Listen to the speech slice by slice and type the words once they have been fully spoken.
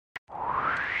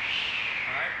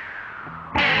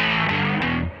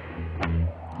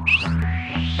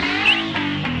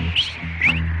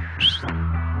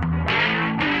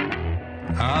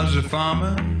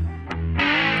farmer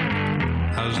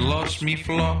has lost me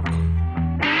flock.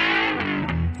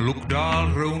 Looked all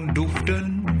round Dufton,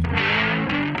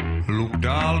 looked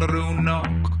all round Knock.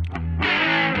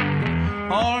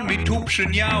 All me toops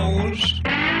and yows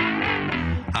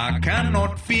I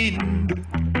cannot find.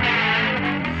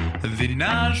 The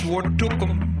nas what took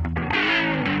 'em,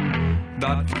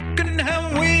 that fucking ham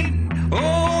wind,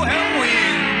 oh ham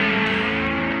wind.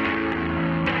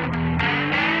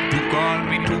 Took all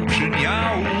me toops and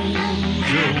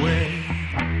yows away.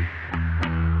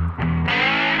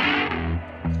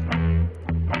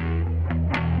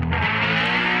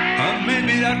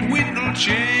 Maybe that wind will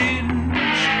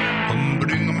change and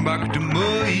bring 'em back to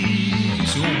me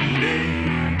someday.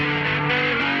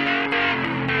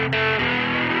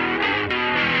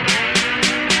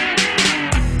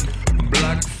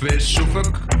 Blackface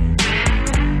Suffolk,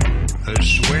 a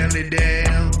swelly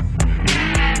dale,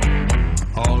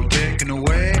 all taken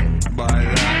away by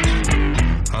that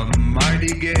a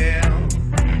mighty gale.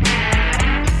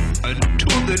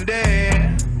 Until the day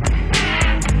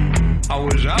I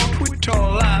was out with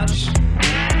tall lass,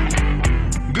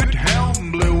 good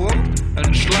helm blew up and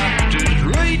slapped us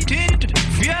right into the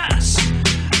face.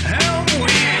 Helm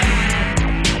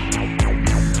wind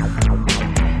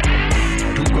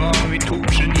took all me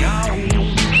toops and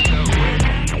yows away.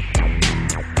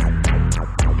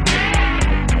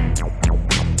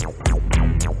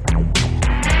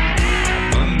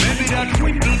 But maybe that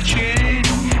wind will change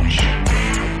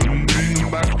and bring 'em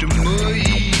back to me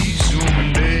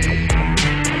someday.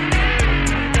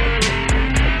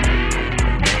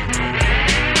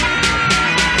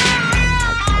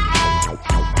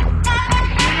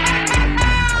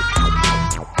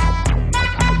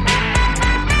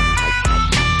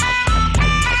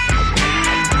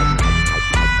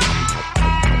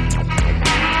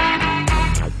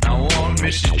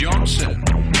 Mrs. Johnson,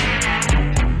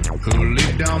 who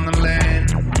lived down the lane,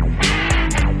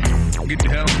 get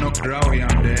help knocked her out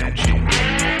on dead. She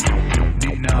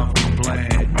didn't have to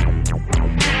complain.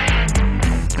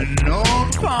 An old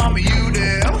farmer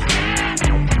Udale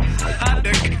had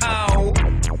a cow.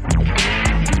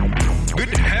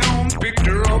 Good helm picked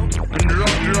her up and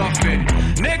dropped her off it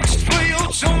next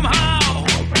field somehow.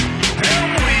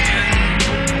 Helm wind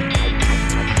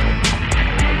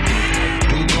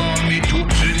took on me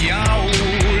toops and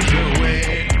yows away.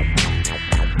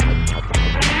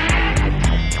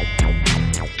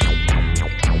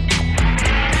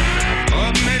 Or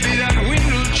maybe that wind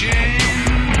will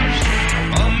change.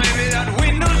 Or maybe that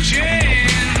wind will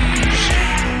change.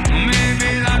 Maybe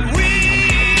that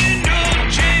wind will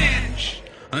change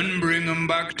and bring 'em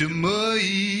back to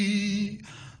me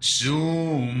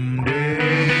someday.